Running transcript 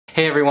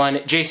Hey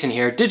everyone, Jason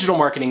here, digital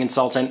marketing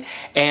consultant,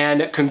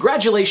 and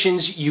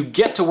congratulations, you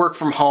get to work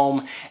from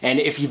home. And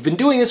if you've been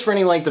doing this for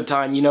any length of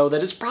time, you know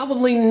that it's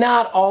probably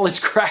not all it's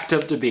cracked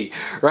up to be,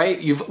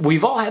 right?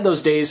 We've all had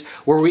those days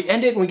where we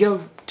end it and we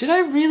go, did I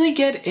really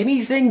get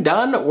anything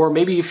done? Or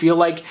maybe you feel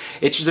like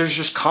there's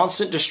just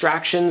constant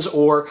distractions,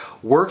 or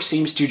work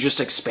seems to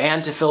just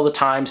expand to fill the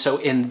time. So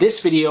in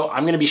this video,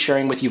 I'm going to be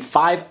sharing with you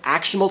 5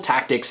 actionable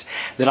tactics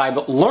that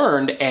I've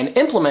learned and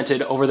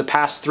implemented over the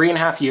past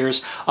 3.5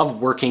 years of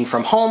working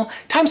from home.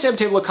 Timestamp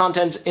table of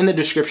contents in the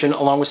description,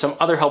 along with some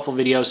other helpful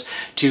videos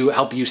to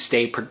help you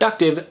stay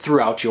productive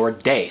throughout your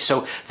day.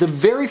 So the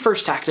very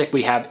first tactic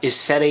we have is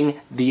setting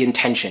the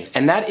intention,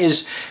 and that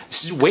is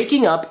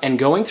waking up and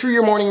going through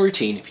your morning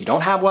routine. If you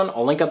don't have one,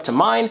 I'll link up to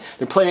mine.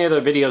 There are plenty of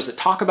other videos that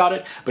talk about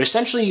it, but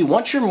essentially you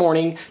want your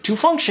morning to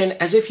function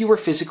as if you were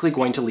physically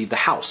going to leave the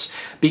house.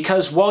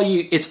 Because while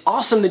it's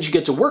awesome that you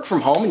get to work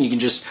from home and you can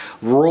just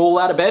roll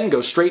out of bed and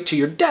go straight to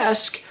your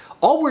desk,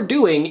 all we're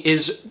doing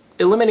is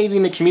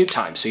eliminating the commute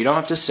time. So you don't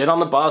have to sit on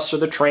the bus or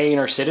the train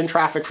or sit in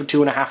traffic for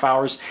 2.5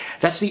 hours.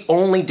 That's the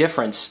only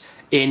difference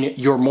in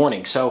your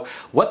morning. So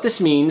what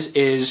this means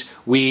is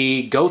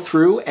we go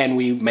through and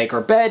we make our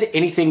bed.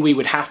 Anything we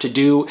would have to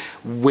do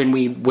when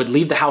we would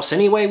leave the house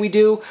anyway, we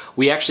do.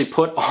 We actually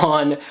put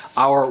on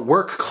our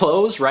work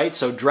clothes, right?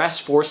 So dress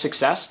for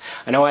success.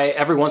 I know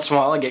every once in a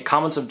while I get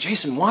comments of,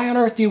 Jason, why on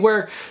earth do you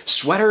wear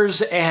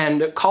sweaters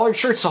and collared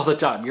shirts all the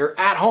time? You're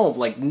at home,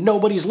 like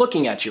nobody's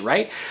looking at you,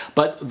 right?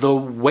 But the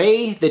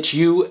way that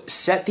you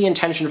set the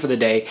intention for the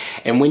day,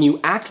 and when you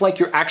act like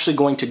you're actually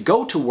going to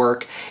go to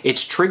work,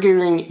 it's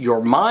triggering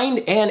your mind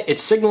and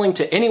it's signaling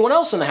to anyone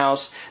else in the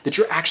house that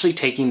you're actually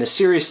taking this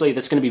seriously.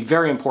 That's going to be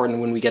very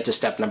important when we get to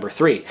step number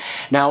 3.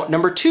 Now,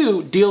 number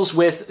 2 deals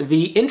with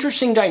the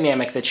interesting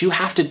dynamic that you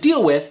have to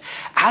deal with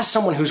as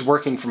someone who's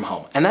working from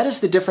home, and that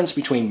is the difference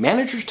between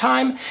manager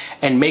time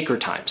and maker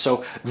time.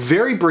 So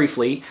very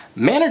briefly,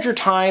 manager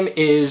time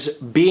is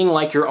being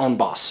like your own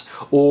boss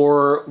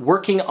or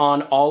working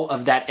on all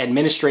of that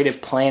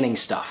administrative planning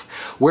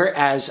stuff,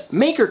 whereas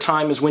maker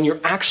time is when you're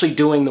actually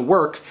doing the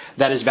work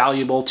that is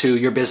valuable to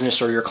your business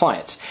or your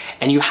clients.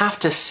 And you have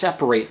to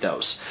separate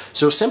those.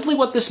 So simply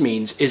what this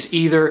means is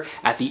either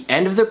at the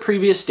end of the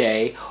previous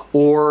day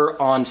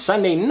or on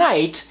Sunday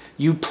night,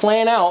 you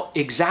plan out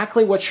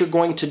exactly what you're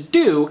going to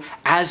do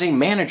as a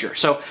manager.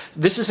 So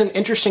this is an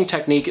interesting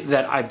technique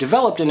that I've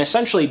developed, and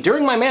essentially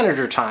during my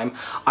manager time,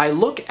 I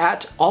look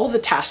at all of the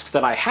tasks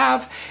that I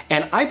have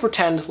and I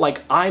pretend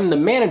like I'm the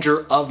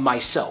manager of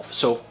myself.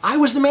 So if I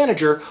was the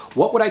manager,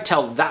 what would I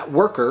tell that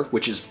worker,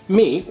 which is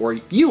me or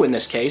you in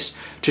this case,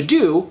 to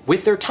do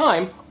with their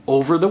time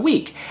over the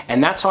week?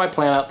 And that's how I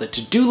plan out the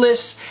to-do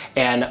lists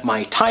and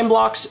my time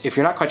blocks. If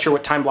you're not quite sure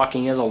what time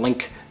blocking is, I'll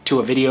link to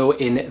a video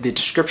in the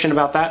description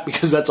about that,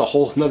 because that's a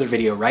whole nother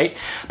video, right?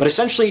 But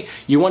essentially,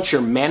 you want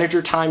your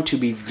manager time to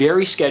be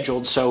very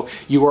scheduled, so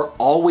you are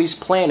always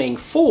planning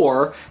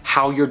for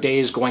how your day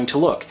is going to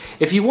look.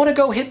 If you want to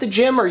go hit the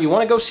gym or you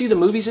want to go see the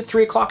movies at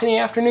 3 o'clock in the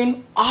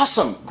afternoon,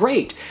 awesome,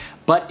 great.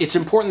 But it's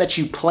important that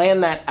you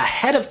plan that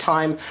ahead of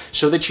time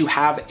so that you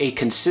have a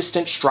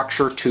consistent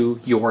structure to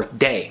your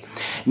day.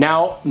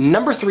 Now,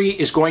 number 3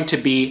 is going to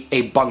be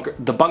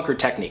the bunker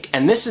technique.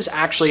 And this is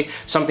actually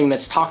something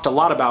that's talked a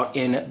lot about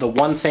in The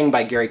One Thing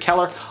by Gary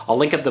Keller. I'll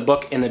link up the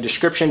book in the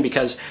description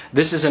because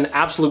this is an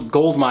absolute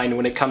goldmine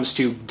when it comes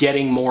to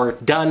getting more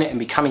done and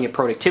becoming a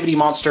productivity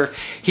monster.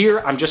 Here,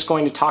 I'm just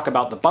going to talk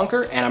about the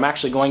bunker, and I'm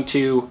actually going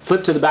to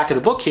flip to the back of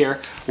the book here,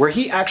 where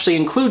he actually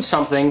includes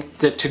something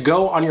to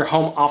go on your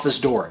home office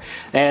door.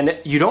 And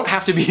you don't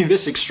have to be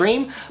this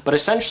extreme, but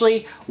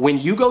essentially when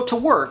you go to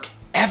work,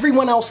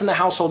 everyone else in the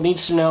household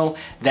needs to know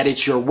that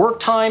it's your work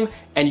time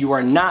and you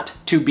are not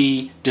to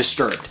be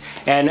disturbed.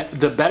 And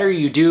the better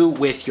you do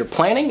with your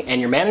planning and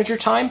your manager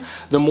time,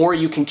 the more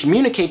you can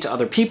communicate to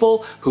other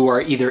people who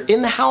are either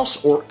in the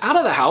house or out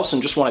of the house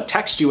and just want to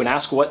text you and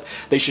ask what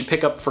they should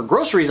pick up for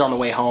groceries on the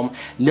way home,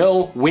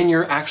 know when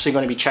you're actually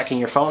going to be checking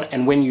your phone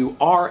and when you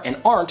are and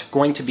aren't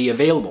going to be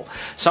available.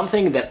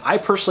 Something that I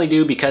personally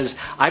do because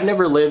I've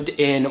never lived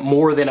in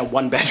more than a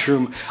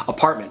 1-bedroom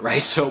apartment,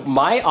 right? So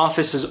my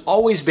office has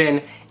always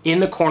been in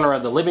the corner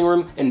of the living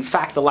room. In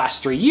fact, the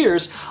last 3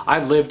 years,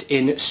 I've lived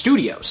in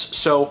studios.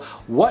 So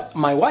what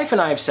my wife and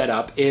I have set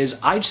up is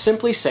I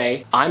simply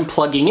say I'm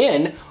plugging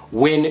in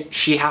when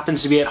she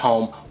happens to be at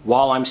home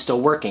while I'm still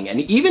working.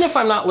 And even if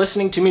I'm not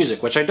listening to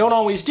music, which I don't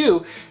always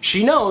do,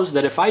 she knows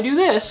that if I do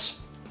this,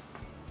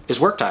 it's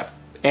work time.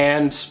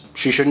 And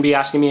she shouldn't be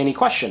asking me any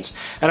questions.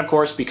 And of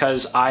course,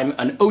 because I'm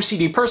an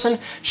OCD person,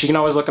 she can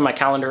always look at my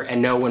calendar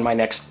and know when my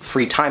next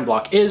free time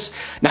block is.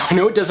 Now, I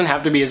know it doesn't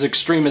have to be as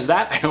extreme as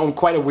that. I know I'm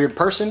quite a weird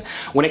person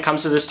when it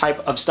comes to this type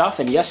of stuff,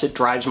 and yes, it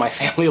drives my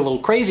family a little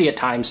crazy at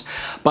times,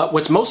 but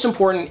what's most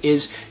important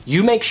is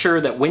you make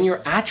sure that when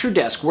you're at your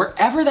desk,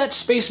 wherever that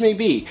space may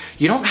be,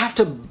 you don't have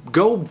to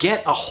go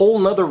get a whole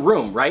nother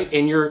room, right,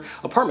 in your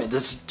apartment.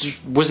 This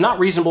was not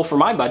reasonable for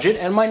my budget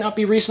and might not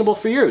be reasonable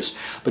for yours,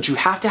 but you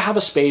have to have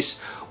a space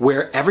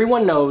where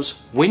everyone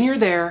knows when you're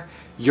there,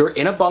 you're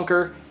in a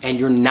bunker and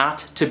you're not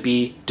to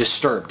be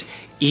disturbed.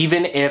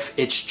 even if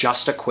it's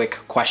just a quick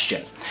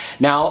question.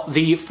 Now,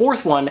 the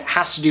fourth one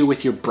has to do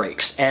with your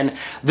breaks. And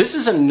this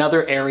is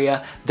another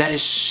area that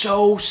is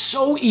so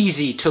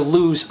easy to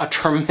lose a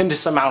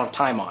tremendous amount of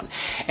time on.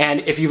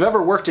 And if you've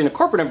ever worked in a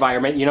corporate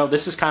environment, you know,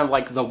 this is kind of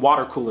like the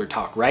water cooler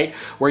talk, right?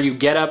 Where you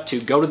get up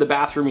to go to the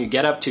bathroom, you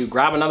get up to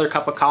grab another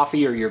cup of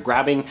coffee, or you're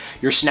grabbing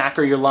your snack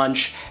or your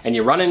lunch, and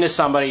you run into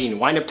somebody and you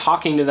wind up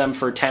talking to them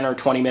for 10 or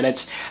 20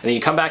 minutes, and then you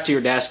come back to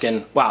your desk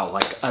and wow,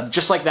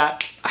 just like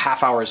that, a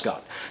half hour is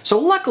gone. So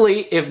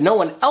luckily, if no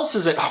one else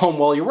is at home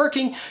while you're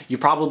working, you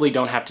probably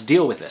don't have to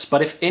deal with this.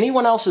 But if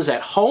anyone else is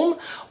at home,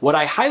 what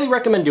I highly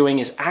recommend doing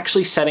is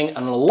actually setting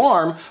an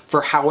alarm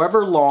for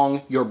however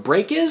long your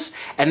break is,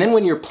 and then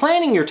when you're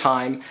planning your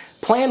time,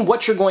 plan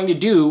what you're going to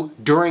do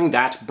during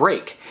that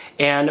break.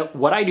 And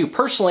what I do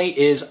personally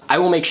is I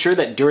will make sure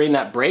that during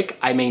that break,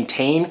 I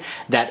maintain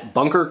that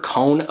bunker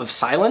cone of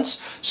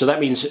silence. So that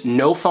means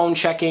no phone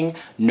checking,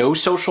 no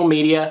social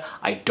media,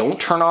 I don't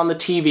turn on the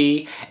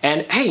TV,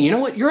 and hey, you know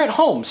what? You're at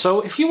home.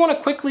 So if you want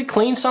to quickly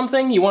clean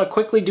something, you want to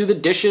quickly do the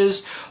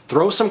dishes,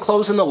 throw some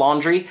clothes in the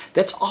laundry,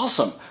 that's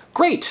awesome.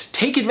 Great,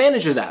 take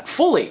advantage of that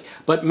fully,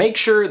 but make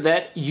sure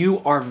that you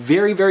are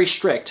very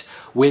strict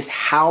with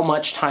how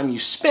much time you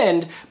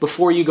spend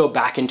before you go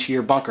back into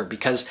your bunker,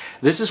 because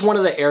this is one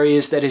of the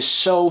areas that is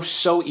so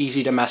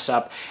easy to mess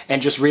up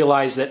and just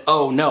realize that,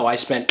 oh no, I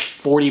spent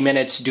 40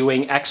 minutes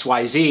doing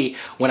XYZ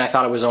when I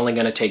thought it was only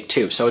going to take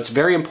 2. So it's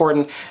very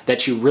important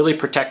that you really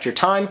protect your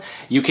time.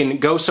 You can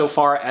go so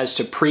far as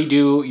to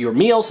pre-do your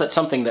meals. That's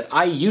something that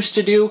I used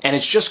to do, and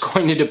it's just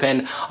going to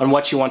depend on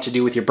what you want to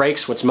do with your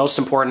breaks. What's most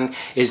important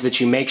is that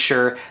you make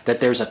sure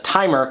that there's a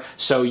timer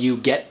so you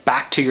get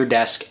back to your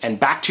desk and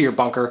back to your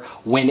bunker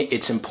when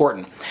it's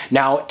important.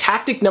 Now,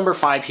 tactic number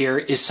 5 here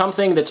is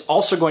something that's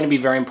also going to be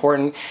very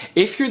important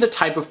if you're the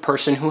type of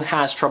person who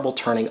has trouble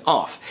turning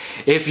off.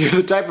 If you're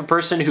the type of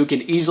person who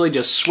can easily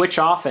just switch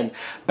off and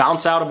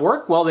bounce out of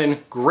work, well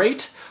then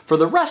great. For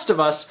the rest of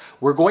us,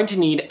 we're going to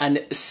need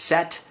a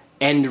set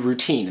end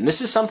routine. And this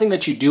is something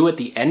that you do at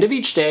the end of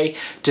each day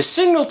to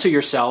signal to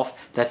yourself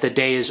that the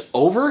day is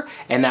over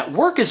and that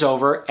work is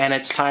over and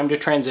it's time to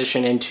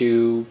transition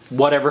into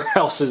whatever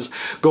else is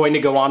going to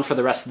go on for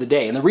the rest of the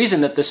day. And the reason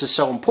that this is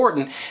so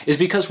important is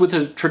because with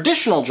a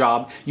traditional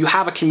job, you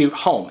have a commute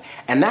home.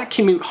 And that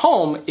commute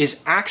home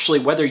is actually,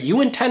 whether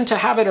you intend to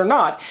have it or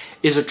not,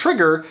 is a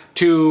trigger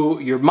to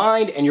your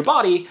mind and your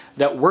body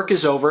that work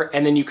is over,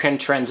 and then you can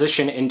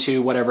transition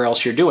into whatever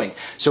else you're doing.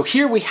 So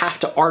here we have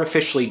to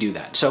artificially do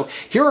that. So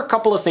here are a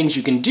couple of things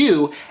you can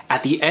do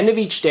at the end of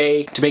each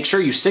day to make sure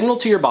you signal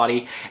to your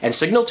body and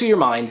signal to your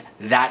mind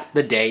that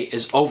the day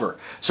is over.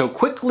 So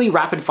quickly,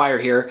 rapid fire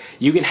here,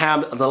 you can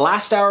have the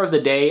last hour of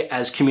the day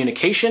as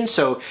communication.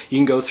 So you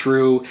can go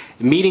through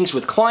meetings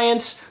with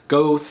clients,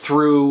 go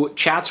through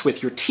chats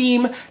with your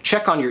team,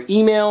 check on your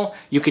email.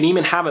 You can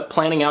even have it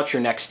planning out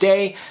your next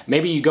day.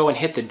 Maybe you go and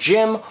hit the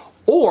gym.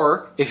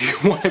 Or if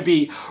you want to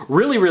be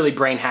really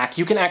brain hack,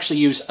 you can actually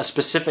use a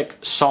specific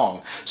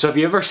song. So if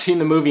you've ever seen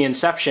the movie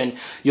Inception,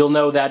 you'll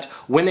know that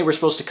when they were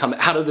supposed to come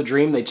out of the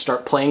dream, they'd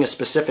start playing a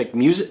specific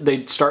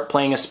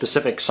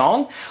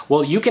song.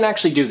 Well, you can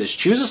actually do this.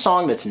 Choose a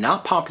song that's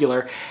not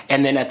popular,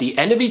 and then at the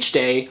end of each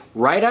day,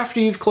 right after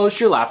you've closed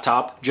your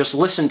laptop, just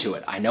listen to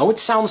it. I know it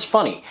sounds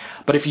funny,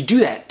 but if you do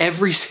that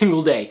every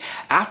single day,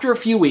 after a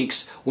few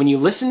weeks, when you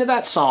listen to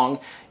that song,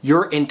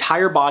 your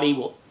entire body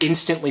will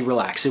instantly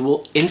relax. It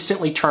will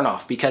instantly turn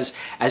off, because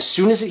as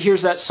soon as it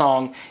hears that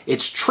song,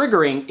 it's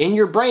triggering in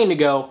your brain to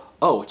go,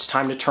 oh, it's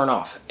time to turn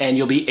off, and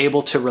you'll be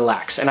able to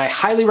relax. And I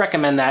highly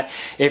recommend that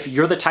if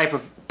you're the type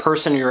of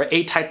person, you're an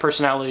A-type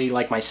personality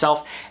like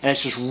myself, and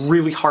it's just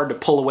really hard to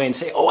pull away and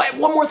say, oh, I have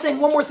one more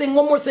thing.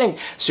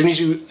 As soon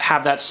as you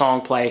have that song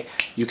play,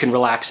 you can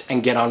relax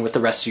and get on with the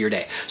rest of your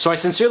day. So I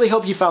sincerely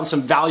hope you found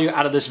some value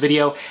out of this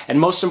video, and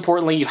most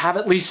importantly, you have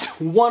at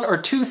least 1 or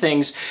 2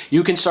 things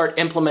you can start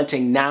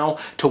implementing now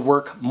to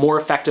work more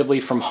effectively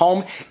from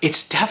home.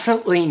 It's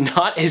definitely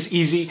not as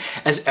easy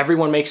as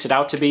everyone makes it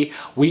out to be.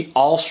 We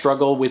all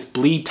struggle with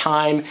bleed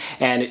time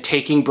and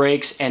taking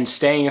breaks and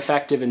staying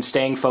effective and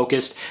staying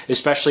focused,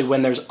 especially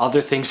when there's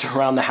other things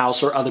around the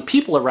house or other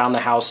people around the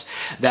house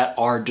that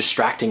are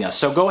distracting us.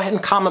 So go ahead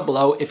and comment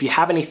below if you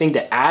have anything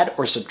to add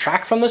or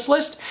subtract from this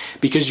list,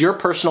 because your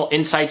personal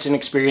insights and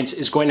experience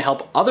is going to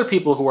help other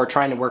people who are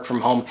trying to work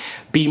from home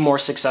be more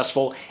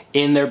successful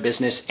in their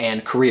business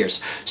and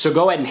careers. So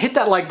go ahead and hit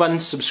that like button,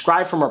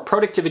 subscribe for more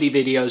productivity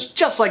videos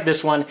just like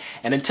this one,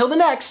 and until the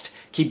next,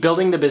 keep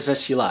building the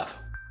business you love.